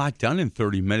get a lot done in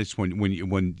 30 minutes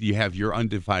when you have your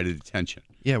undivided attention.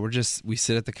 Yeah, we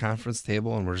sit at the conference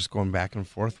table and we're just going back and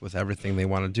forth with everything they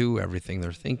want to do, everything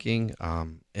they're thinking.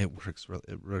 It works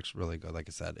really good, like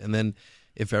I said. And then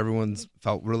if everyone's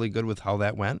felt really good with how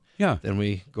that went, then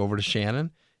we go over to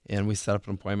Shannon and we set up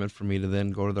an appointment for me to then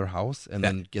go to their house and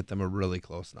then get them a really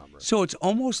close number. So it's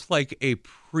almost like a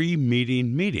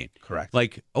pre-meeting meeting. Correct.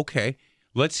 Like, okay,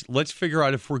 let's figure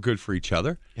out if we're good for each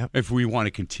other, if we want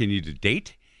to continue to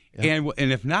date, and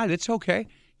if not, it's okay.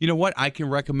 You know what? I can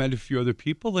recommend a few other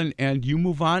people, and you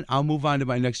move on. I'll move on to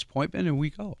my next appointment, and we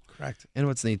go. Correct. And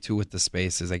what's neat, too, with the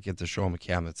space is I get to show them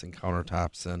cabinets and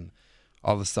countertops and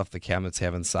all the stuff the cabinets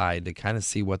have inside to kind of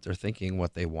see what they're thinking,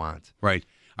 what they want. Right.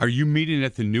 Are you meeting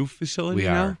at the new facility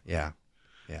now? We are,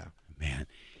 yeah. Man.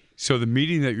 So the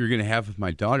meeting that you're going to have with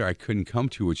my daughter, I couldn't come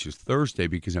to, which is Thursday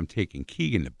because I'm taking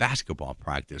Keegan to basketball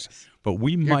practice. But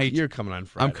you're coming on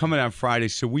Friday. I'm coming on Friday,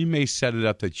 so we may set it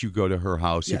up that you go to her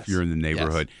house if you're in the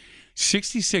neighborhood.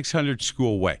 6600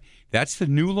 School Way. That's the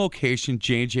new location,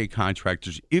 J&J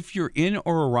Contractors. If you're in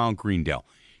or around Greendale,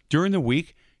 during the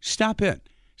week, stop in.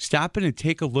 Stop in and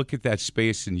take a look at that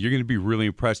space, and you're going to be really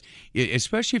impressed,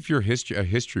 especially if you're a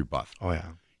history buff. Oh,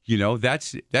 yeah. You know, that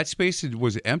space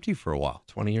was empty for a while.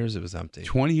 20 years it was empty.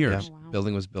 20 years. Yeah. Oh, wow.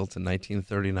 Building was built in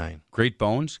 1939. Great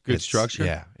bones, good structure.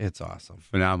 Yeah, it's awesome.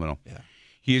 Phenomenal. Yeah.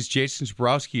 He is Jason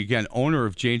Zabrowski, again, owner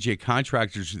of J&J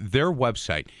Contractors. Their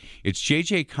website, it's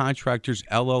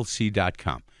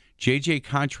jjcontractorsllc.com.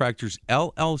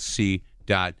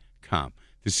 jjcontractorsllc.com.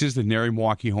 This is the NARI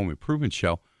Milwaukee Home Improvement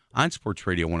Show on Sports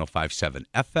Radio 105.7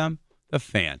 FM, The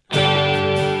Fan.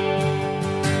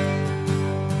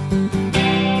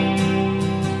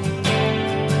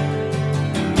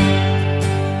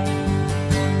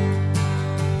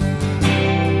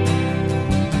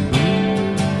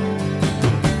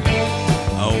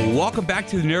 Welcome back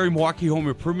to the NARI Milwaukee Home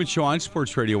Improvement Show on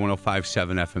Sports Radio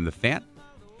 105.7 FM, The Fan.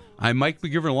 I'm Mike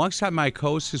McGivern. Alongside my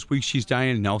co-host this week, she's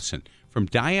Diane Nelson from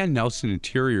Diane Nelson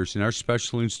Interiors, and our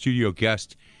special in-studio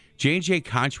guest, J&J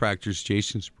Contractors,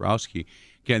 Jason Zabrowski.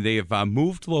 Again, they have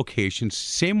moved locations,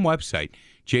 same website,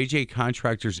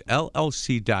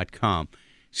 jjcontractorsllc.com.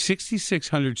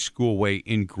 6600 School Way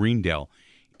in Greendale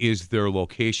is their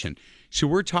location. So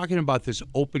we're talking about this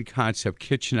open concept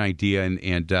kitchen idea,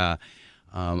 and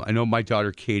I know my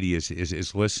daughter Katie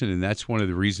is listening, and that's one of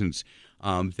the reasons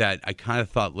that I kind of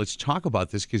thought, let's talk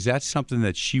about this because that's something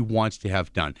that she wants to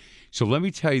have done. So let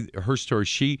me tell you her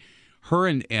story. Her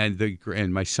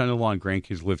and my son-in-law and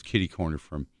grandkids lived kitty corner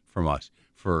from us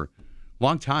for a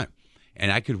long time.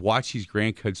 And I could watch these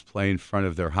grandkids play in front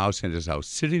of their house. And as I was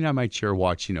sitting on my chair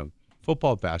watching a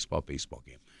football, basketball, baseball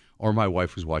game, or my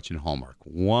wife was watching Hallmark,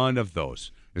 one of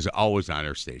those is always on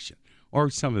our station, or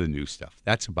some of the new stuff.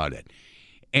 That's about it.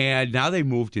 And now they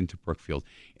moved into Brookfield,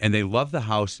 and they love the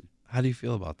house. How do you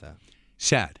feel about that?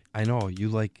 Sad. I know. You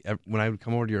when I would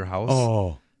come over to your house.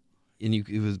 Oh. And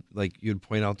it was like you'd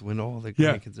point out the window. The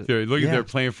Yeah, grandkids they're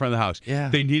playing in front of the house. Yeah.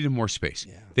 They needed more space.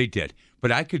 Yeah. They did.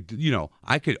 But I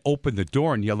could open the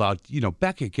door and yell out,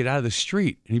 Beckett, get out of the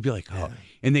street. And he'd be like, oh. Yeah.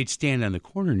 And they'd stand on the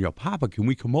corner and yell, Papa, can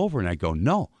we come over? And I go,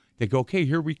 no. They go, okay,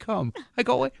 here we come. I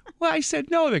go, well, I said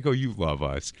no. They go, you love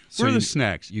us. So We're the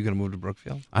snacks. You going to move to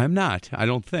Brookfield? I'm not. I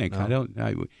don't think.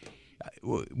 No.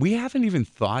 We haven't even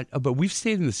thought about. We've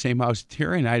stayed in the same house.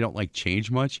 Terry and I don't change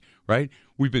much, right?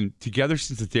 We've been together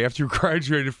since the day after we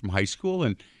graduated from high school,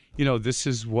 and this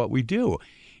is what we do.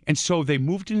 And so they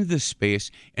moved into this space,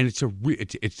 and it's a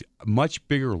much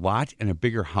bigger lot and a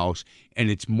bigger house, and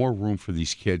it's more room for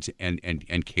these kids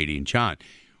and Katie and John.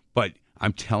 But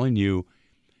I'm telling you,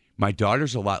 my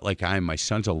daughter's a lot like I am. My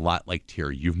son's a lot like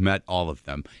Terry. You've met all of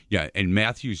them. Yeah, and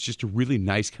Matthew's just a really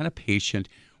nice, kind of patient,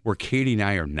 where Katie and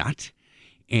I are not.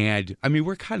 And, I mean,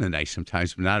 we're kind of nice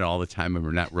sometimes, but not all the time, and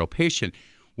we're not real patient.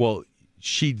 Well,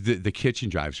 the kitchen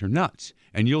drives her nuts.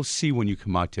 And you'll see when you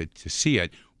come out to see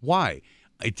it why.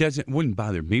 It wouldn't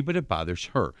bother me, but it bothers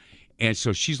her. And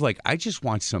so she's like, I just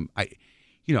want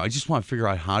I just want to figure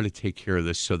out how to take care of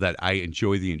this so that I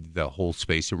enjoy the whole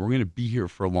space. And we're going to be here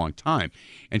for a long time.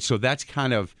 And so that's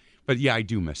kind of, but yeah, I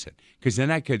do miss it. Because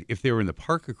then I could, if they were in the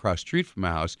park across the street from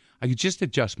my house, I could just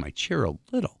adjust my chair a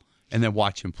little and then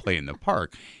watch him play in the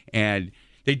park. And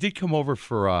they did come over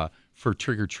for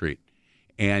trick or treat.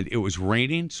 And it was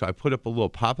raining, so I put up a little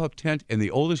pop-up tent, and the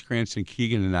oldest grandson,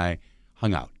 Keegan, and I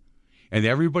hung out. And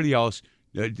everybody else,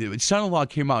 son-in-law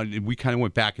came out, and we kind of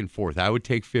went back and forth. I would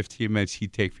take 15 minutes,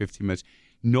 he'd take 15 minutes.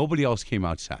 Nobody else came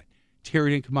outside.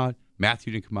 Terry didn't come out.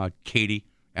 Matthew didn't come out. Katie,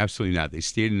 absolutely not. They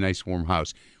stayed in a nice, warm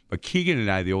house. But Keegan and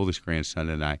I, the oldest grandson,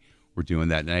 and I were doing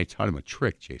that, and I taught him a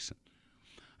trick, Jason.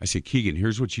 I said, Keegan,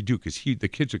 here's what you do, because the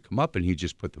kids would come up, and he'd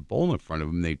just put the bowl in front of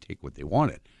them, and they'd take what they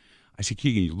wanted. I said,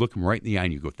 Keegan, you look them right in the eye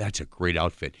and you go, that's a great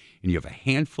outfit. And you have a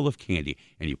handful of candy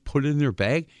and you put it in their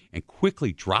bag and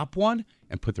quickly drop one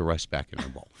and put the rest back in their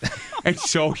bowl. And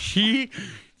so he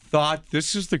thought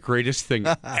this is the greatest thing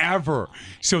ever.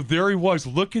 So there he was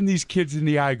looking these kids in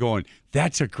the eye going,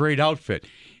 that's a great outfit.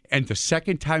 And the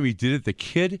second time he did it, the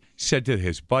kid said to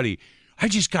his buddy, I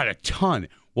just got a ton.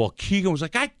 Well, Keegan was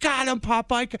like, I got him,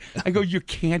 Papa. I go, you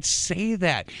can't say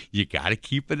that. You got to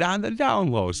keep it on the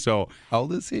down low. So how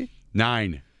old is he?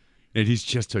 9, and he's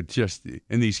just and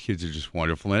these kids are just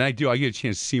wonderful. And I get a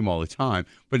chance to see them all the time,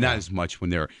 but not as much when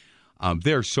they're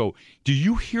there. So do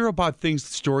you hear about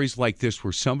stories like this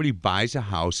where somebody buys a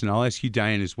house, and I'll ask you,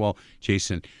 Diane, as well,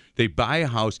 Jason, they buy a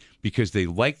house because they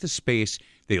like the space,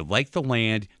 they like the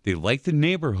land, they like the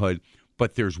neighborhood,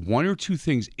 but there's one or two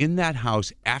things in that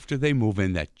house after they move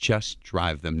in that just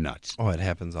drive them nuts. Oh, it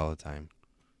happens all the time.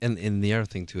 And the other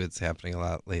thing, too, it's happening a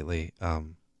lot lately.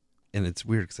 And it's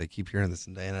weird because I keep hearing this,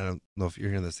 and Diane, I don't know if you're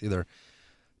hearing this either.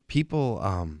 People,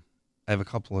 I have a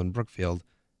couple in Brookfield,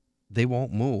 they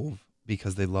won't move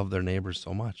because they love their neighbors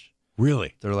so much.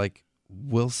 Really? They're like,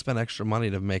 we'll spend extra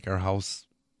money to make our house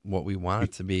what we want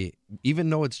it to be, even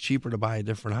though it's cheaper to buy a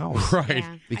different house. Right.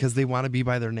 Yeah, because they want to be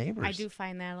by their neighbors. I do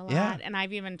find that a lot. Yeah. And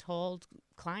I've even told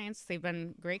clients, they've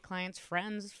been great clients,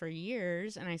 friends for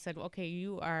years. And I said, okay,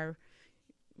 you are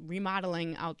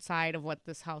remodeling outside of what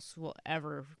this house will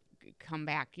ever come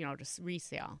back, to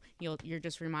resale. You're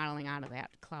just remodeling out of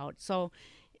that cloud. So,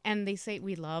 and they say,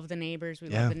 we love the neighbors, we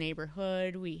love the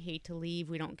neighborhood, we hate to leave,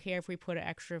 we don't care if we put an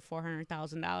extra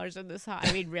 $400,000 in this house.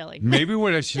 I mean, really. Maybe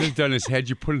what I should have done is had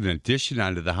you put an addition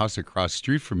onto the house across the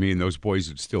street from me, and those boys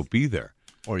would still be there.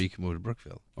 Or you can move to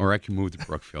Brookfield. Or I can move to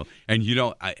Brookfield. And do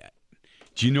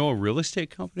you know a real estate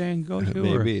company I can go to?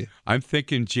 Maybe. I'm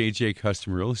thinking J&J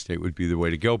Custom Real Estate would be the way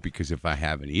to go, because if I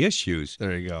have any issues,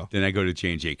 there you go. Then I go to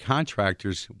J&J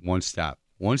Contractors. One stop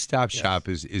shop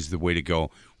is the way to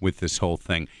go with this whole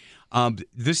thing.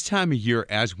 This time of year,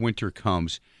 as winter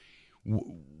comes,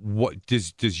 what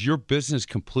does your business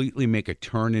completely make a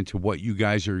turn into what you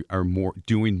guys are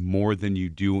doing more than you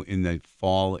do in the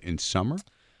fall and summer?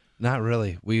 Not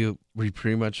really. We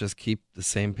pretty much just keep the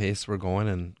same pace we're going,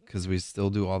 and because we still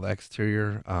do all the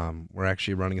exterior. We're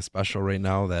actually running a special right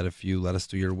now that if you let us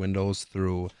do your windows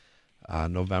through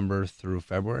November through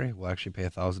February, we'll actually pay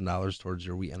 $1,000 towards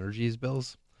your We Energies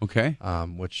bills. Okay.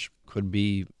 Which could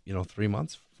be 3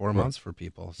 months, 4 months for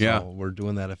people. So Yeah. we're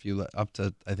doing that if you up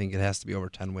to, I think it has to be over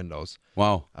 10 windows.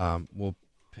 Wow. We'll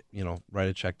write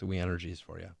a check to We Energies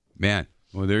for you. Man.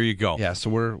 Well, there you go. Yeah. So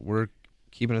we're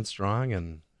keeping it strong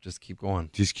and just keep going.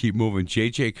 Just keep moving.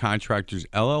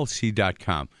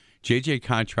 JJContractorsLLC.com.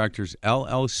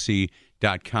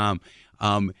 JJContractorsLLC.com.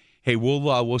 Hey,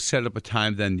 we'll set up a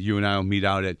time. Then you and I will meet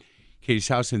out at Katie's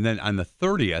house, and then on the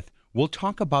 30th, we'll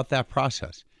talk about that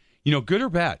process. Good or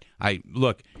bad.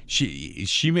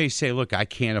 She may say, look, I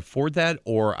can't afford that,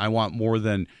 or I want more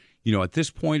than, at this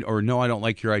point, or no, I don't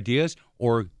like your ideas,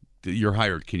 or you're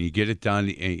hired. Can you get it done,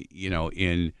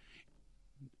 in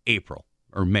April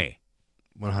or May?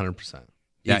 100%.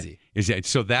 Easy. Is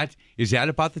that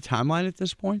about the timeline at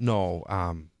this point? No,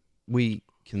 we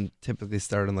can typically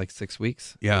start in like 6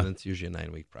 weeks. Yeah. And it's usually a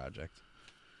 9-week project.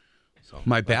 So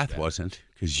my bath wasn't,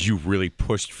 because you really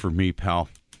pushed for me, pal.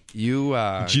 Do you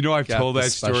I've told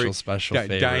that story? Special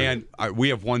favor. Diane, we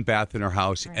have one bath in our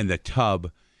house, and the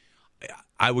tub,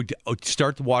 I would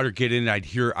start the water, get in,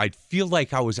 I'd feel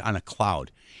like I was on a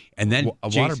cloud. And then a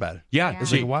waterbed. Yeah.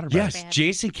 It's like a waterbed. Yes.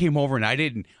 Jason came over, and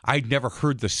I'd never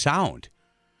heard the sound.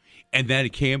 And then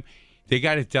they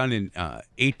got it done in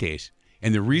 8 days.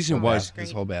 And the reason was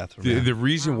his whole bathroom. The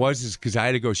reason was because I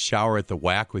had to go shower at the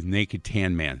Whack with Naked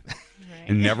Tan Man,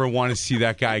 and never want to see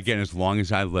that guy again as long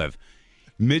as I live.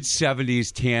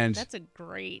 Mid-70s tans. That's a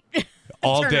great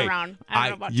all day. turnaround. I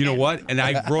don't know about you know tan what? man. And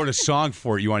I wrote a song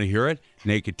for it. You want to hear it?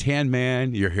 Naked Tan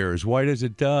Man, your hair is white as a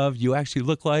dove. You actually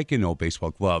look like an old baseball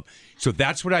glove. So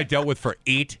that's what I dealt with for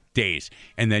 8 days.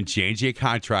 And then J&J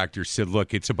Contractors said,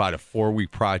 look, it's about a 4-week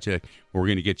project. We're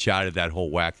going to get you out of that whole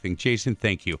Whack thing. Jason,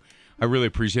 thank you. I really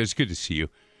appreciate it. It's good to see you.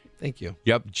 Thank you.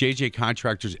 Yep,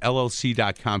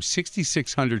 JJContractorsLLC.com,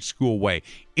 6600 School Way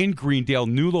in Greendale.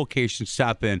 New location.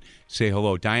 Stop in. Say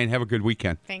hello. Diane, have a good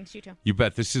weekend. Thanks, you too. You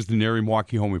bet. This is the Nary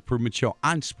Milwaukee Home Improvement Show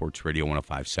on Sports Radio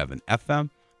 105.7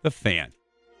 FM, The Fan.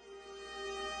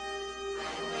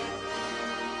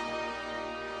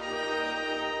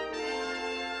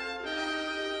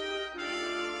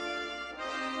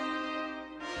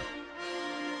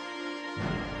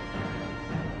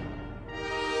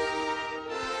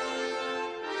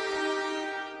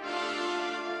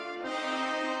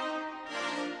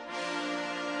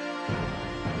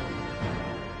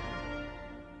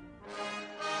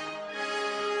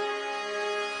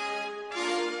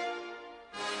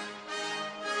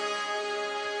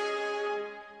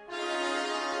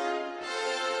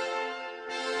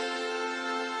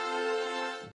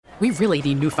 We really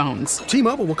need new phones.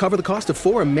 T-Mobile will cover the cost of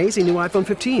 4 amazing new iPhone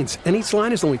 15s, and each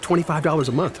line is only $25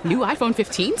 a month. New iPhone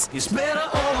 15s? It's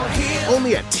better over here.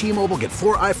 Only at T-Mobile, get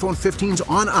 4 iPhone 15s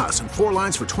on us and 4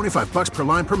 lines for $25 per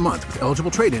line per month with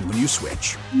eligible trade-in when you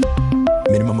switch.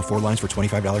 Minimum of 4 lines for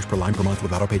 $25 per line per month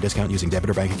with autopay discount using debit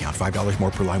or bank account. $5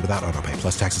 more per line without autopay,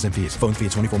 plus taxes and fees. Phone fee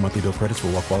at 24 monthly bill credits for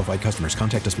well-qualified customers.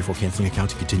 Contact us before canceling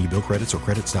account to continue bill credits or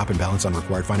credit stop and balance on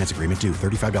required finance agreement due.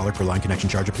 $35 per line connection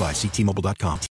charge applies. See T-Mobile.com.